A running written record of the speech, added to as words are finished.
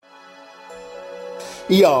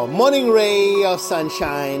Your morning ray of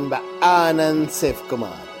sunshine by Anand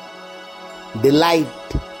Sivkumar. Delight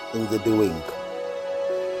in the doing.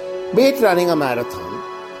 Be it running a marathon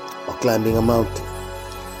or climbing a mountain,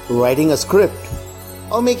 writing a script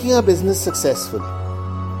or making a business successful,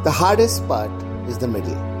 the hardest part is the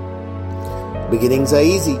middle. Beginnings are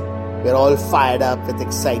easy. We're all fired up with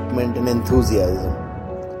excitement and enthusiasm.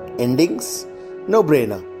 Endings? No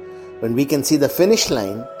brainer. When we can see the finish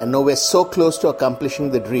line and know we're so close to accomplishing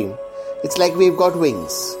the dream, it's like we've got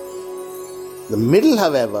wings. The middle,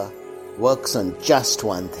 however, works on just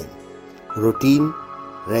one thing: routine,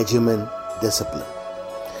 regimen, discipline.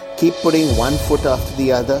 Keep putting one foot after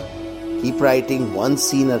the other, keep writing one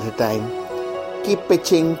scene at a time, keep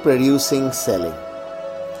pitching, producing, selling.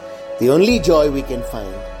 The only joy we can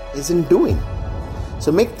find is in doing.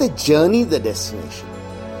 So make the journey the destination.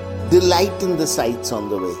 Delight in the sights on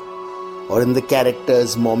the way, or in the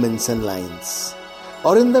characters, moments and lines,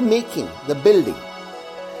 or in the making, the building.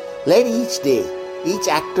 Let each day, each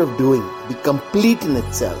act of doing be complete in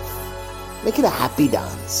itself. Make it a happy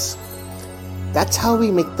dance. That's how we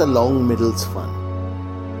make the long middles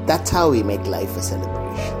fun. That's how we make life a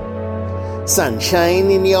celebration. Sunshine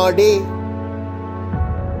in your day.